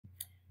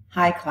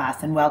Hi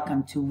class, and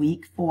welcome to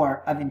week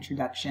 4 of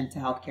Introduction to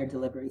Healthcare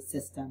Delivery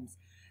Systems.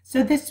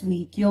 So this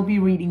week you'll be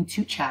reading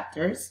 2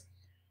 chapters.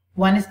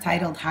 One is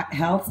titled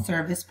Health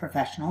Service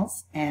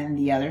Professionals and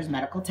the other is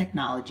Medical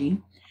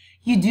Technology.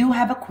 You do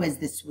have a quiz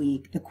this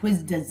week. The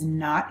quiz does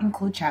not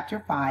include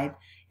chapter 5.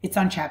 It's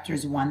on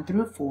chapters 1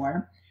 through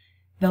 4.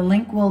 The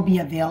link will be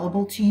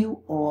available to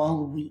you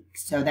all week.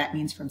 So that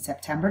means from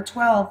September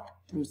 12th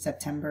through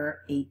September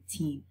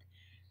 18th.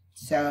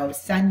 So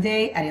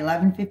Sunday at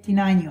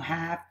 11:59, you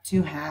have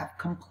to have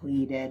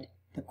completed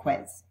the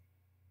quiz.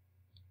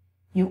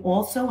 You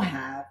also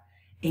have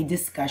a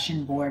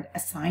discussion board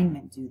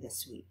assignment due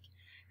this week.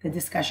 The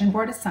discussion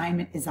board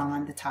assignment is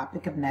on the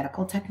topic of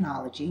medical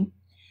technology.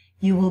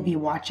 You will be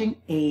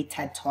watching a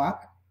TED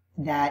Talk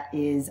that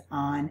is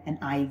on an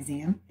eye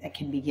exam that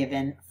can be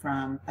given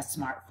from a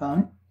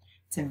smartphone.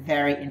 It's a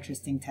very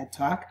interesting TED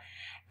Talk.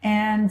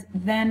 And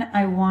then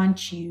I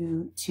want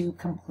you to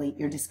complete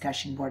your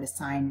discussion board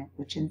assignment,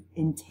 which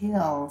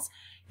entails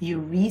you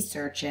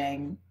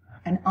researching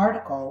an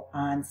article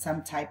on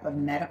some type of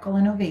medical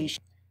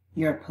innovation.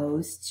 Your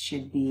post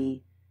should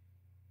be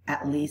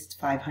at least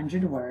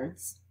 500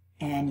 words,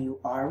 and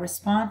you are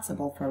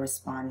responsible for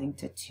responding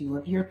to 2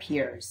 of your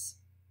peers'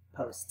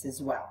 posts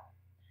as well.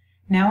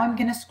 Now I'm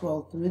going to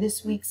scroll through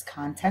this week's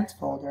content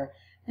folder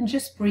and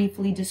just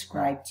briefly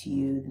describe to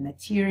you the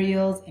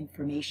materials,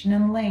 information,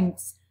 and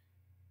links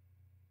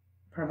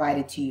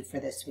provided to you for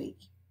this week.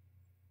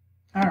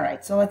 All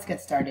right, so let's get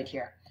started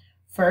here.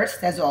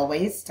 First, as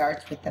always,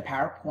 starts with the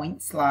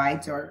PowerPoint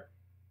slides or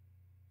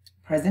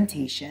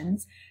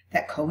presentations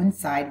that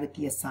coincide with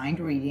the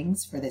assigned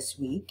readings for this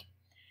week.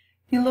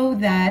 Below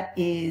that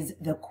is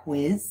the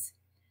quiz.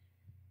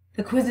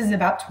 The quiz is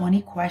about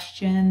 20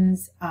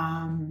 questions,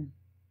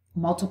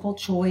 multiple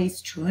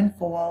choice, true and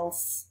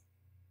false.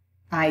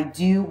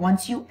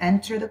 Once you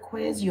enter the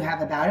quiz, you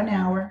have about an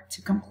hour to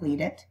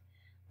complete it,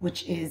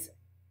 which is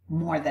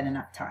more than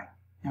enough time.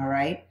 All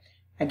right.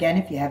 Again,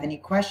 if you have any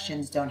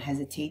questions, don't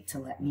hesitate to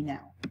let me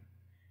know.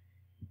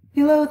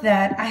 Below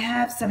that, I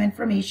have some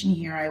information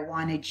here I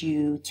wanted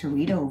you to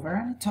read over,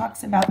 and it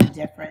talks about the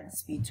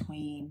difference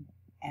between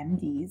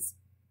MDs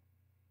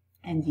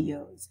and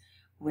DOs,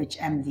 which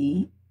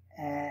MD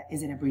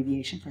is an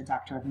abbreviation for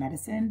Doctor of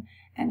Medicine,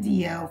 and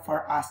DO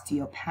for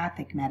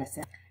Osteopathic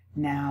Medicine.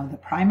 Now, the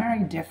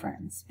primary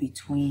difference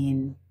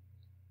between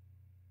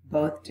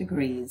both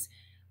degrees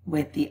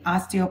with the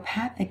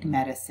osteopathic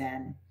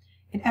medicine,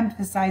 it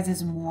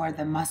emphasizes more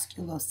the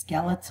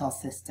musculoskeletal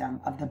system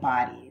of the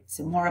body. It's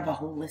more of a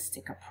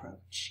holistic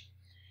approach.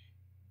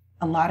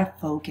 A lot of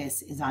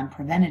focus is on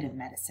preventative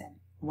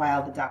medicine,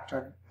 while the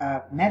Doctor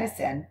of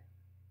Medicine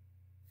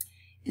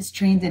is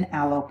trained in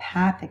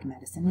allopathic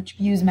medicine, which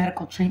views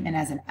medical treatment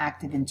as an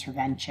active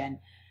intervention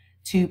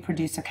to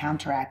produce a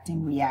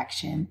counteracting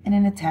reaction in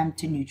an attempt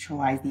to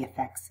neutralize the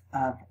effects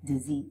of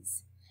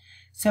disease.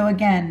 So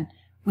again,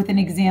 with an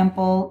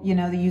example,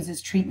 they uses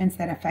treatments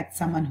that affect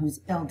someone who's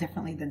ill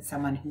differently than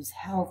someone who's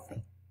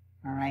healthy.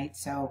 All right,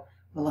 so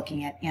we're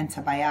looking at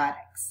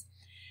antibiotics.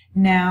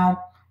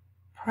 Now,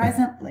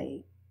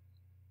 presently,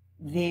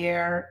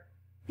 there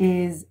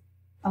is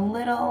a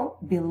little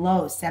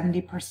below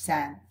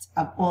 70%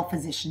 of all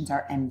physicians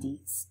are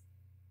MDs.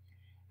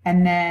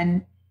 And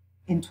then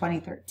in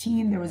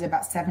 2013, there was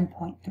about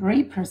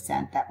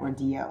 7.3% that were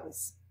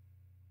DOs.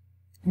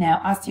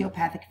 Now,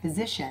 osteopathic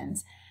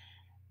physicians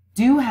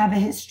do have a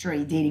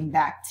history dating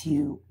back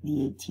to the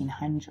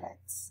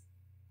 1800s.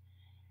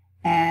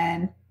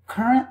 And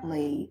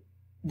currently,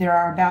 there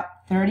are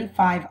about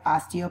 35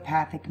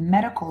 osteopathic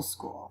medical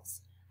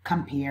schools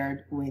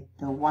compared with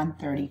the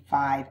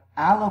 135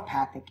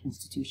 allopathic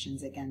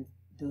institutions. Again,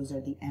 those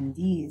are the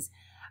MDs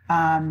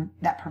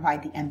that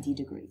provide the MD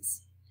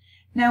degrees.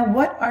 Now,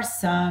 what are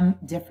some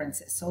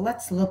differences? So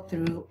let's look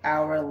through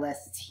our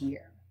list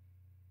here.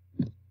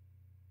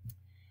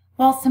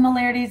 Well,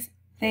 similarities,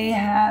 they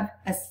have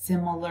a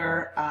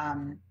similar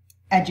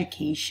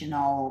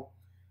educational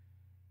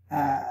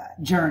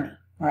journey,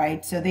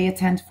 right? So they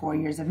attend 4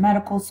 years of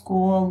medical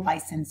school,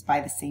 licensed by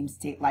the same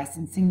state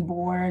licensing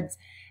boards.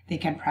 They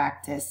can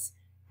practice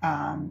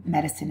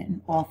medicine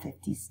in all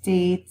 50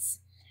 states.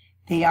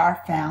 They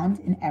are found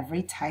in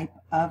every type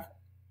of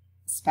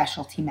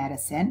specialty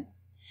medicine,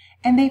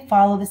 and they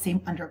follow the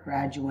same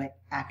undergraduate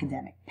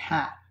academic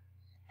path.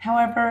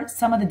 However,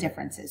 some of the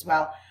differences,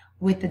 well,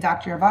 with the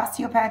Doctor of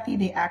Osteopathy,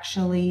 they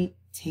actually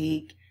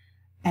take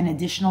an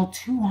additional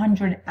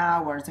 200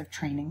 hours of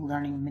training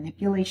learning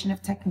manipulation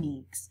of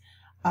techniques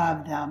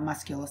of the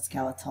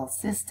musculoskeletal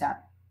system.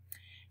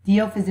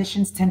 DO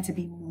physicians tend to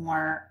be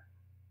more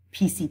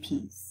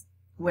PCPs,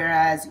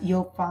 whereas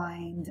you'll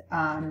find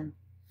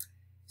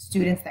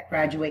students that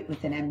graduate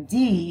with an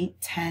MD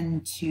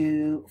tend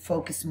to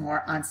focus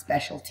more on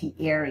specialty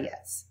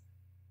areas.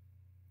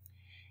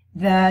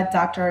 The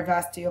Doctor of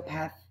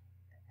Osteopathy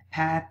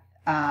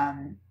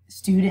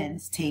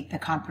students take the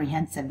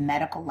comprehensive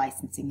medical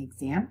licensing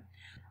exam,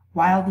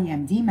 while the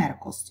MD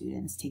medical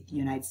students take the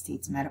United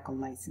States medical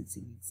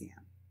licensing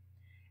exam.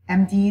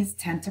 MDs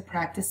tend to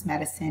practice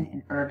medicine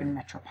in urban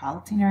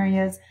metropolitan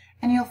areas,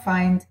 and you'll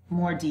find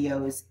more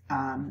DOs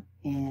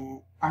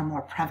are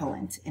more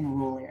prevalent in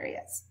rural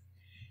areas.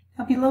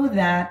 Now below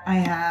that, I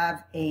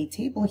have a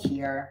table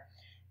here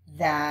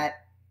that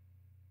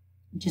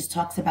just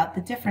talks about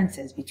the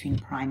differences between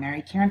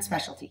primary care and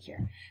specialty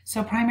care.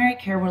 So primary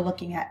care, we're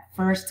looking at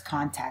first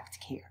contact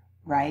care,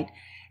 right?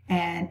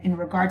 And in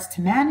regards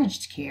to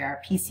managed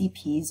care,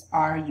 PCPs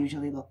are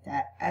usually looked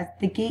at as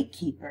the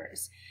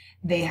gatekeepers.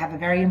 They have a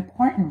very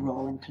important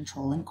role in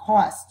controlling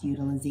cost,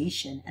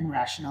 utilization, and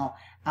rational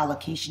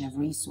allocation of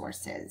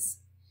resources.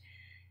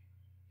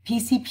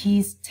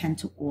 PCPs tend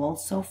to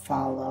also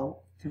follow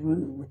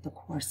through with the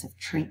course of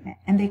treatment,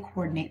 and they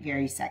coordinate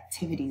various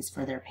activities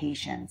for their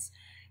patients.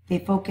 They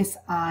focus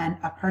on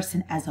a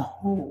person as a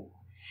whole,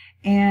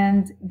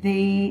 and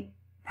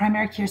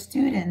primary care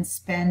students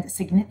spend a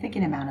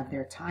significant amount of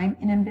their time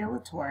in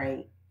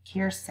ambulatory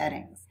care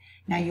settings.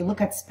 Now you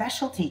look at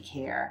specialty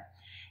care,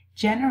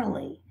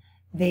 generally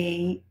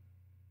it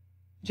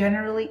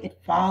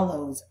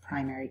follows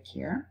primary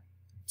care.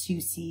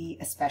 To see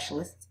a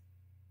specialist,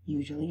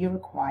 usually you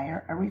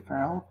require a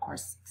referral, of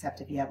course,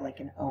 except if you have like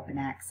an open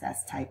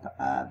access type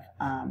of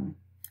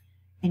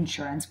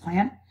insurance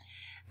plan.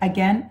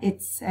 Again,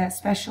 it's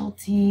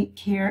specialty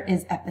care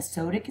is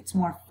episodic. It's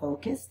more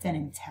focused and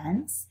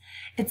intense.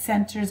 It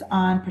centers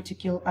on a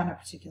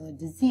particular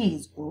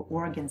disease or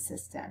organ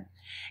system.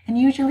 And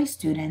usually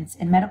students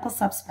in medical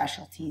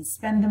subspecialties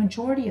spend the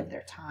majority of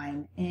their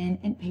time in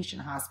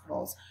inpatient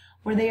hospitals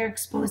where they are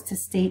exposed to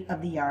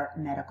state-of-the-art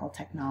medical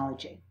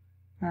technology.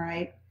 All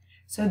right.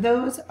 So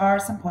those are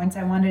some points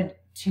I wanted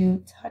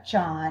to touch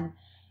on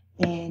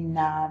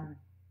from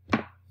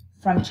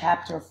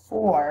chapter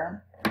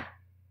 4.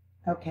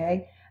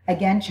 Okay,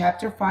 again,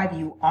 chapter 5,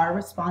 you are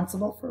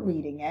responsible for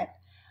reading it.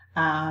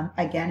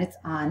 Again, it's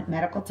on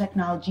medical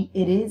technology.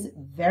 It is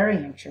very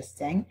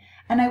interesting.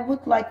 And I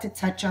would like to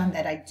touch on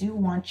that I do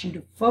want you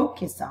to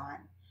focus on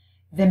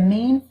the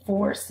main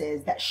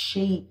forces that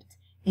shaped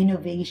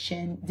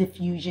innovation,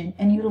 diffusion,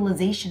 and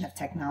utilization of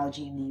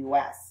technology in the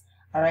U.S.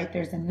 All right,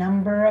 there's a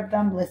number of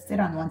them listed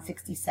on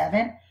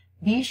 167.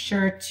 Be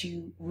sure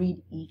to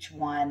read each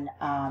one.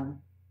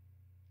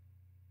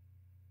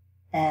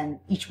 And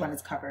each one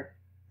is covered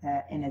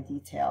in a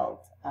detailed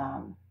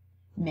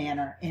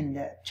manner in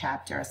the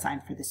chapter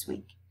assigned for this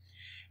week.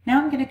 Now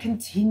I'm going to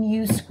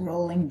continue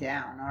scrolling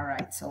down. All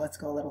right, so let's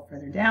go a little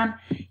further down.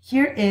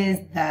 Here is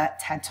the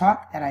TED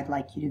Talk that I'd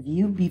like you to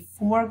view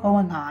before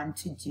going on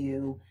to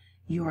do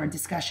your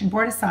discussion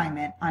board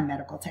assignment on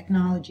medical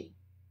technology.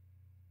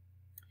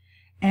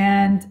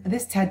 And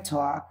this TED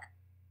Talk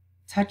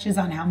touches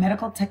on how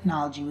medical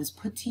technology was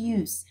put to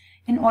use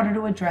in order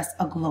to address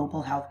a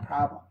global health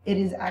problem. It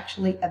is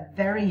actually a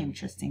very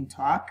interesting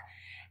talk,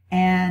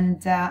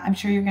 and I'm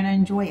sure you're going to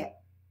enjoy it.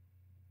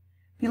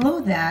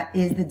 Below that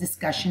is the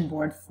discussion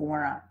board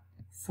forum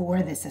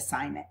for this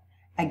assignment.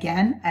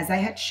 Again, as I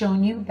had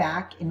shown you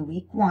back in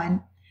week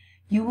 1,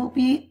 you will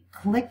be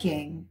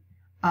clicking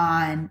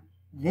on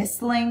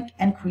this link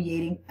and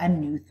creating a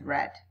new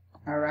thread.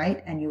 All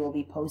right, and you will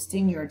be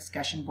posting your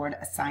discussion board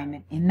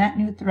assignment in that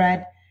new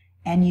thread,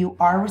 and you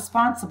are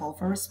responsible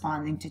for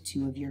responding to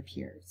 2 of your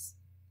peers.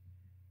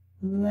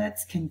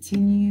 Let's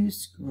continue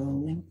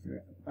scrolling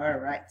through. All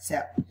right,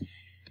 so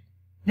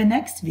the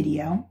next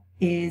video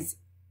is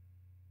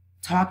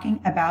talking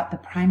about the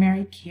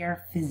primary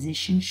care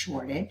physician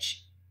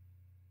shortage.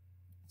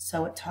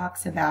 So it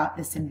talks about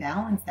this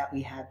imbalance that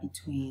we have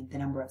between the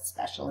number of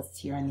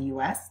specialists here in the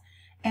U.S.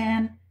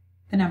 and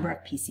the number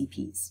of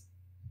PCPs.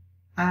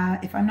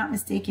 If I'm not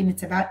mistaken,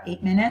 it's about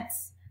 8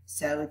 minutes,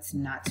 so it's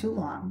not too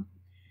long.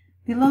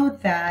 Below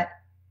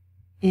that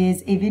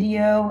is a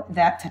video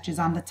that touches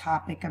on the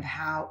topic of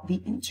how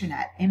the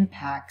internet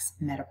impacts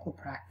medical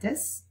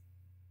practice.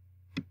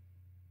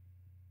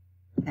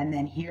 And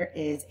then here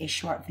is a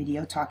short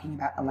video talking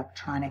about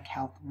electronic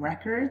health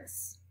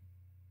records.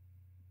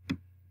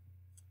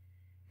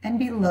 And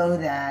below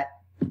that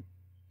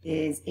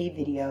is a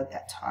video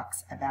that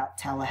talks about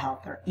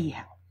telehealth or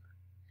e-health.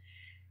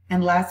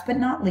 And last but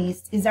not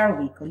least is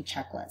our weekly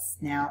checklist.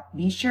 Now,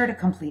 be sure to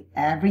complete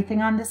everything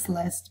on this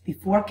list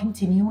before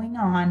continuing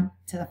on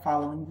to the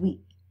following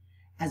week.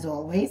 As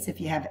always,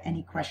 if you have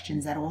any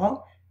questions at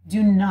all,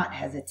 do not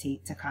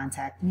hesitate to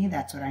contact me.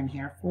 That's what I'm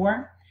here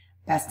for.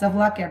 Best of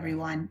luck,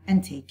 everyone,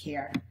 and take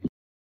care.